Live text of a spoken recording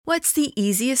What's the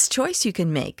easiest choice you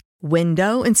can make?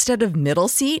 Window instead of middle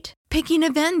seat? Picking a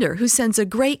vendor who sends a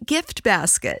great gift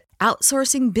basket?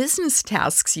 Outsourcing business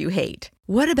tasks you hate?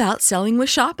 What about selling with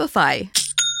Shopify?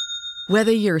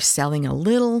 Whether you're selling a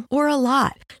little or a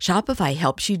lot, Shopify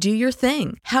helps you do your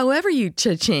thing, however you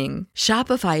cha-ching.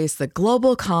 Shopify is the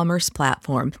global commerce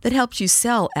platform that helps you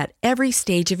sell at every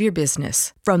stage of your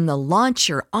business. From the launch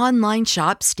your online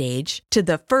shop stage to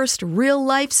the first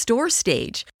real-life store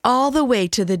stage, all the way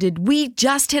to the did we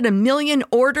just hit a million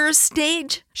orders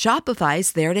stage.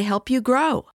 Shopify's there to help you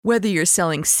grow. Whether you're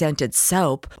selling scented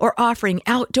soap or offering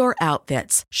outdoor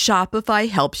outfits, Shopify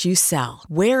helps you sell.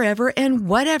 Wherever and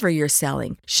whatever you're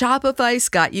selling, Shopify's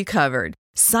got you covered.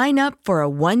 Sign up for a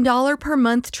 $1 per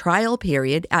month trial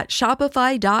period at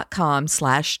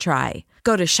shopify.com/try.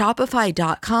 Go to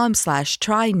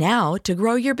shopify.com/try now to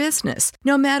grow your business,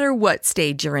 no matter what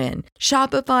stage you're in.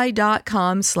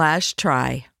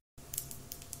 Shopify.com/try.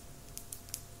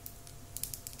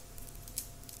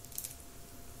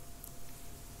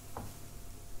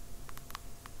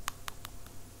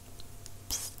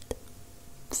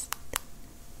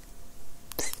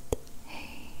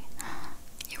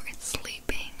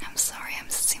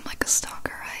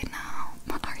 Stalker right now.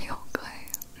 Are you okay?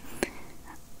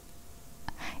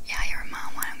 Yeah, your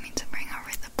mom wanted me to bring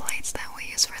over the plates that we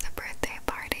use for the birthday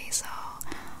party, so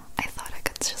I thought I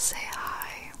could just say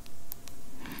hi.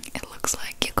 It looks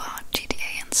like you got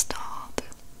GTA installed.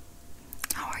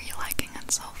 How are you liking it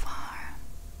so far?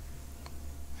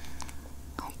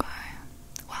 Okay.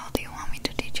 Well, do you want me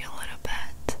to teach you a little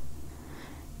bit?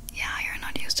 Yeah, you're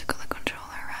not used to the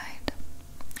controller, right?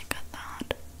 I got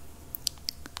that.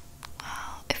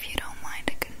 Well, if you don't mind,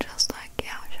 I can just show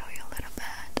you a little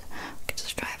bit. We can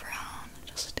just drive around and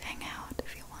just hang out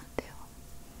if you want to.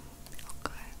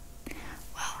 Okay.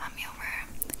 Well, hand me over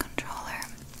the controller.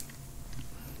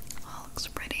 All looks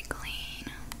pretty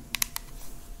clean.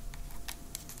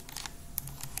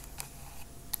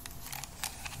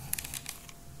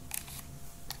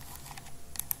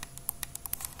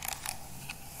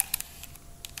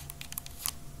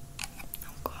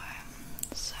 Okay,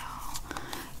 so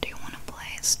do you want to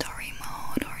play story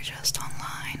mode or just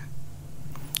online?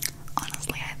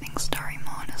 Honestly, I think story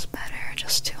mode is better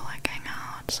just to hang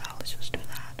out, so let's just do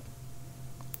that.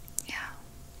 Yeah.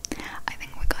 I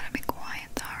think we gotta be quiet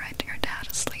though, right? Your dad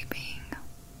is sleeping.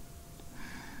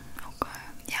 Okay.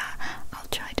 Yeah, I'll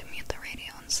try to mute the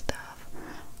radio and stuff.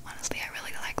 Honestly, I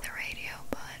really like the radio,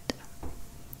 but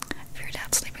if your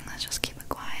dad's sleeping, let's just keep it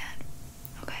quiet.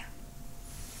 Okay.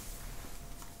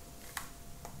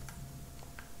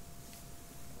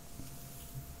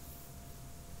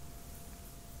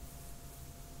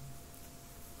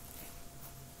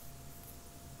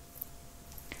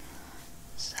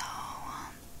 So,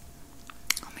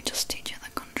 let me just teach you the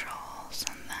controls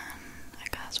and then I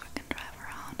guess we can drive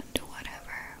around and do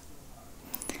whatever.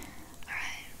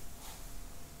 Alright.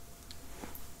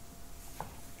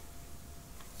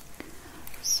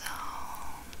 So,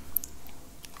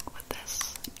 with this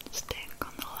stick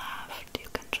on the left, you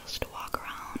can just walk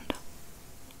around.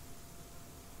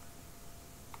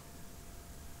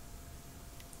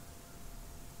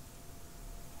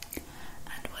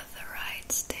 And with the right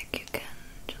stick, you can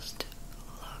just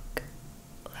look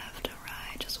left or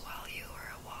right just while you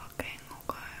are walking,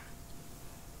 okay?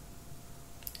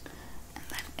 And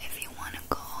then if you want to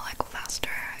go faster,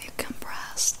 you can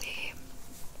press the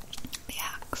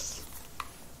X.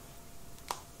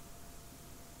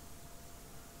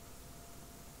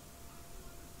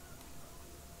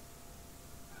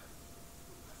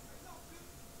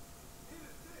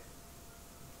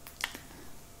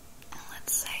 And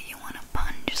let's say you want to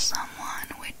punch someone,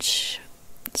 which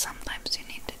sometimes you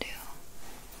need to do.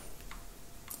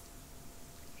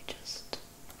 You just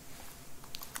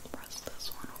press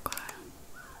this one, okay?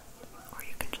 Or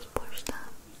you can just push them.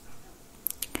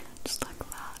 Just like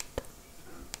that.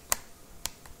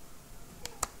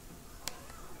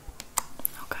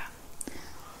 Okay.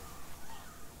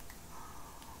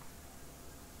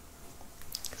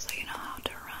 So you know how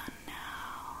to run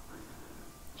now.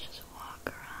 Just walk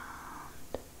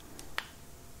around.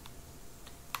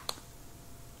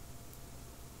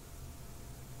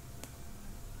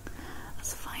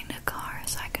 Let's find a car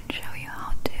so I can show you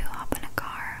how to hop in a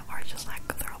car or just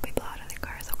throw people out of the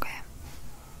cars, okay?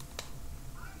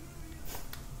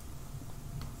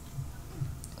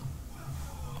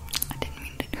 I didn't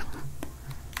mean to do that.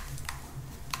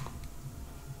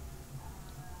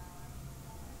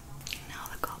 Now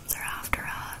the cops are after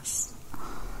us.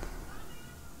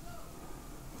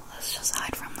 Let's just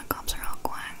hide from the cops real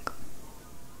quick.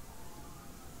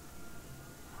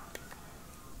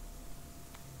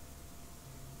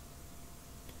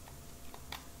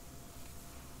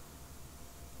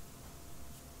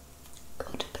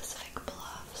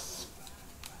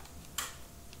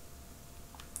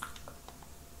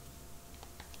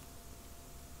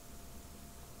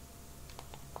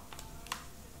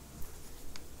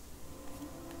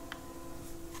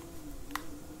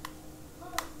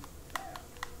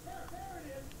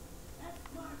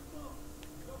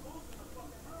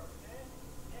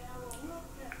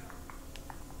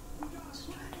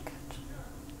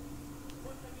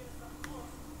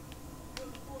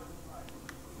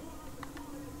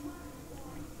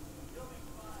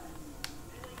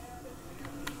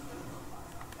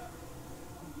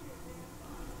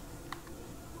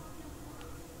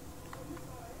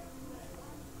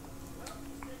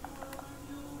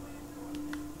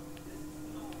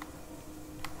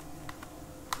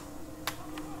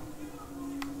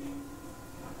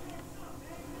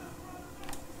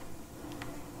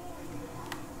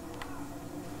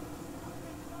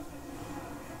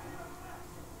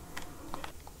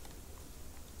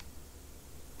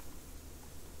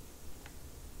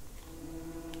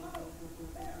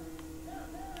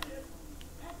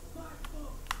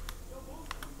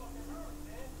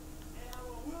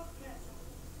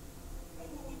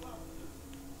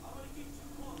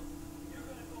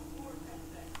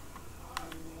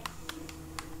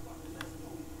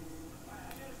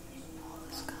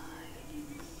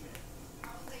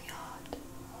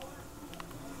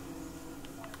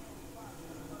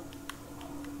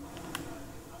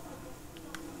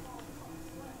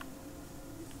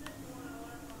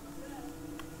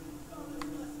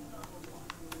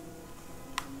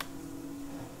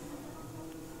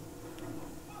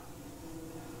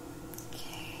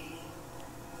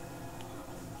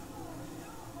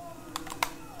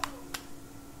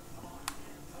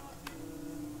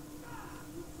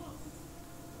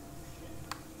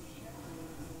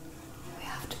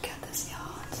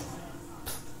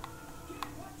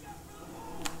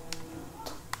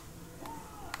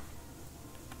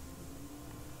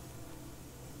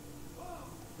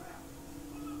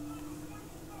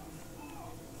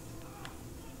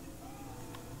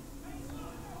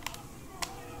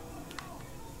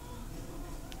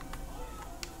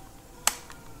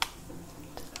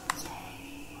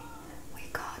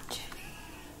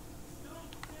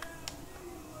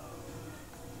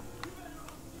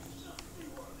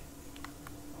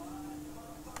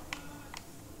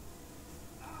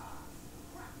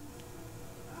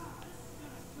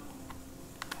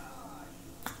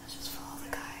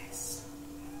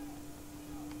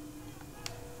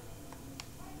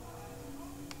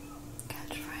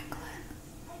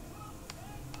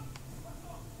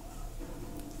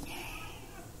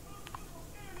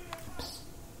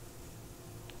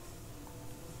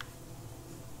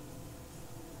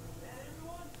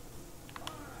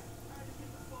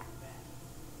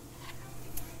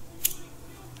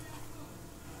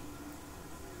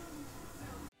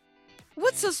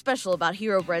 What's so special about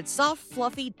Hero Bread's soft,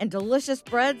 fluffy, and delicious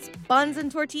breads, buns,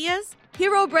 and tortillas?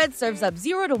 Hero Bread serves up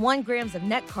 0 to 1 grams of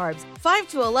net carbs, 5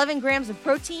 to 11 grams of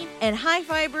protein, and high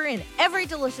fiber in every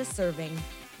delicious serving.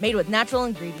 Made with natural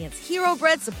ingredients, Hero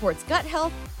Bread supports gut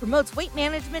health, promotes weight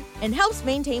management, and helps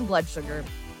maintain blood sugar.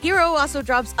 Hero also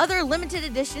drops other limited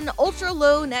edition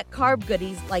ultra-low net carb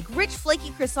goodies like rich flaky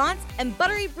croissants and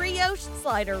buttery brioche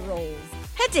slider rolls.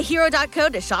 Head to hero.co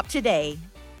to shop today.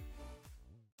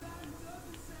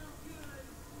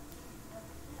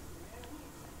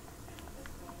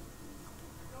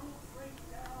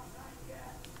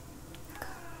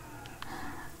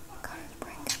 Car's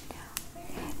breaking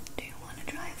down. Do you want to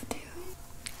drive too?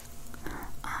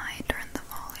 I turned the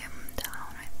volume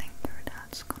down. I think your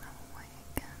dad's gonna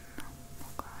awaken.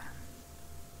 Okay.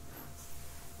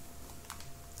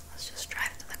 Let's just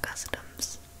drive to the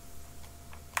customs.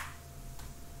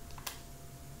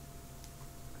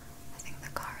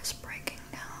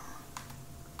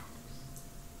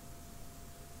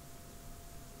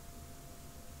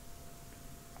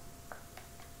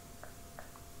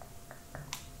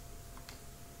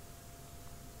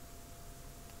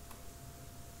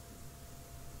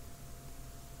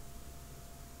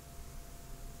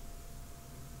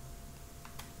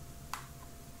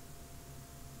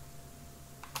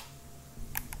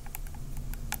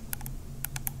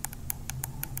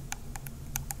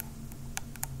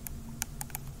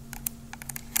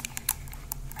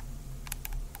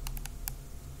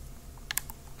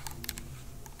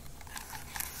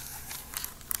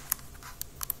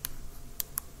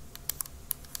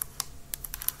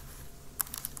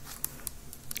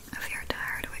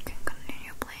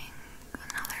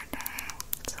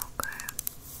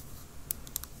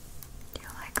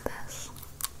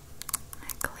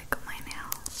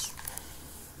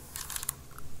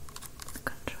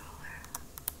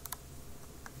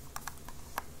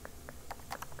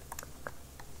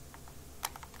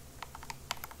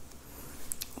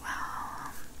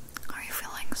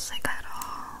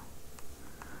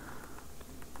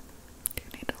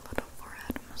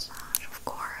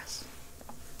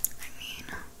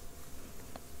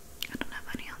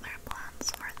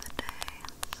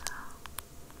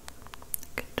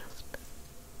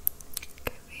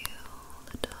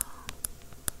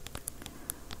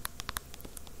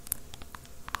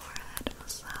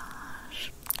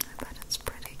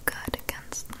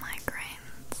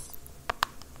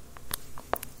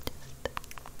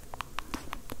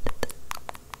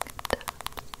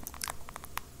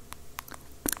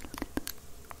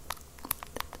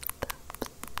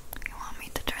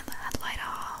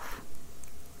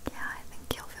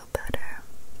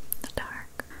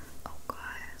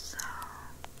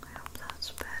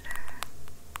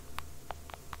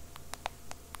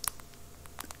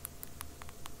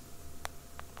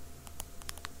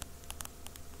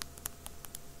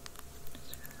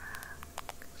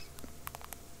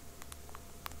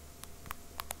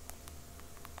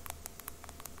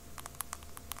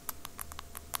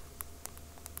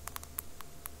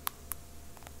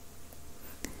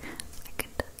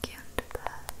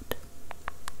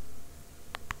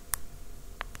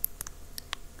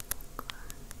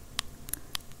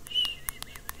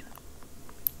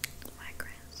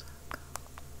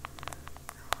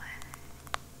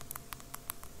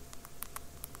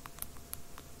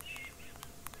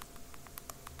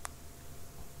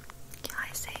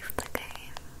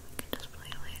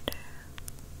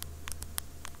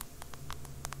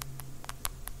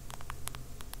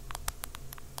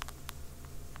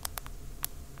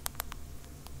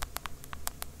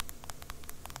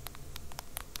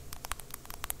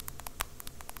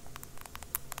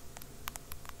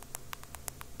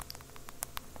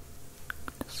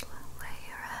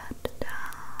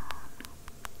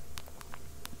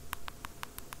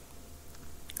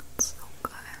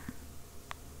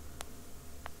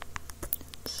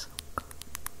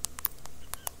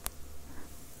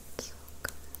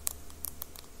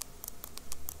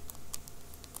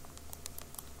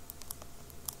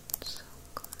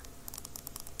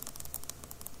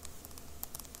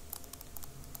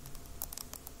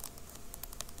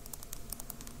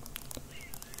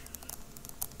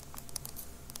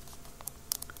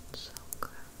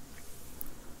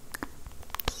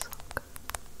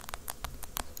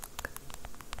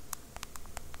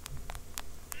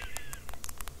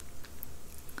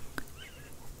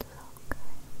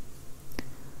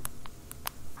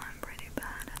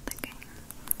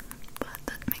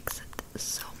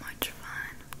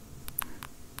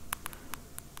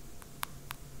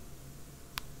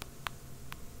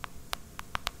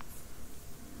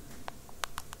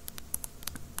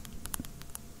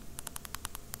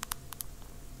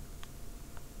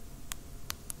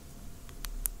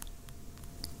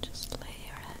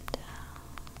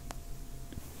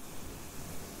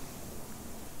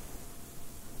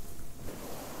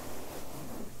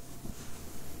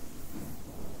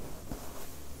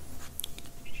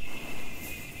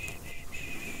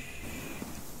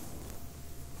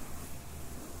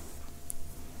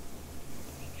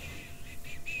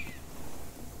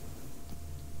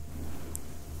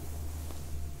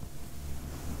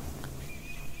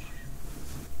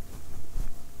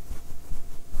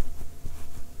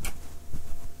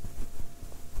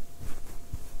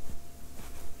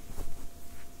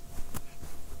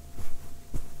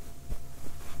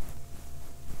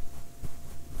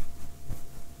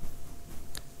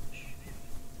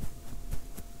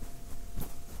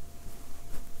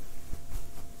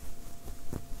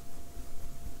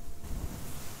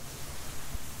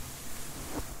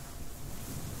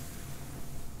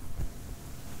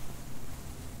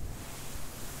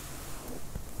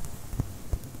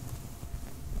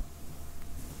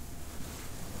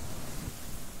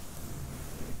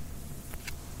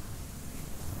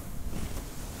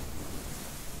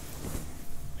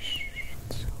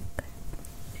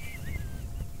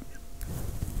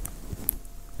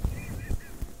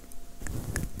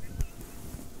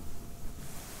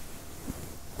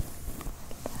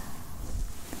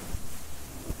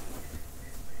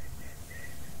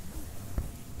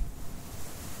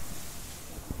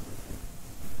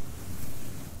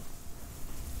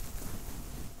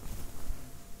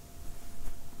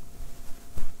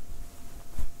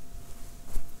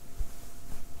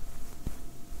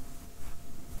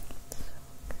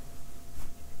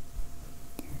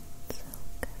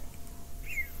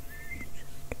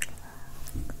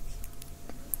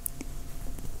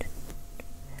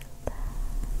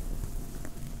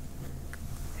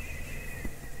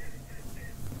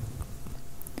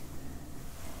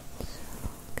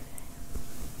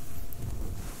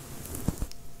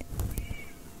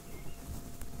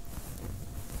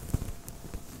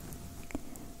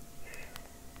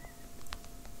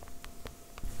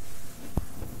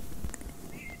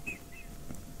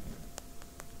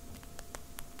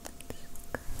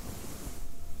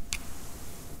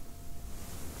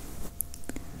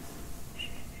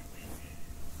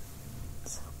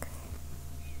 It's okay.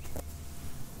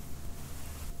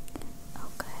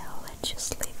 Okay, I'll let you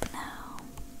sleep now.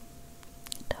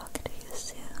 Talk to you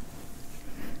soon.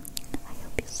 I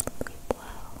hope you sleep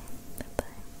well. Bye-bye.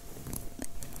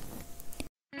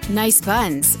 Nice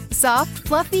buns, soft,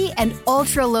 fluffy, and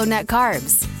ultra-low net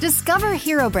carbs. Discover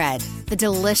Hero Bread, the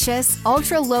delicious,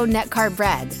 ultra-low net carb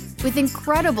bread with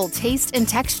incredible taste and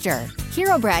texture.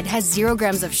 Hero Bread has 0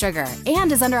 grams of sugar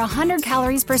and is under 100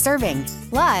 calories per serving.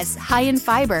 Plus, high in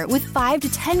fiber with 5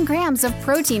 to 10 grams of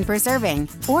protein per serving.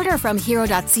 Order from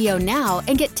hero.co now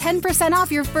and get 10%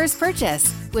 off your first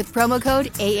purchase with promo code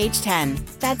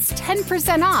AH10. That's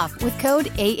 10% off with code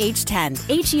AH10.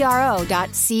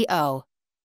 HERO.co.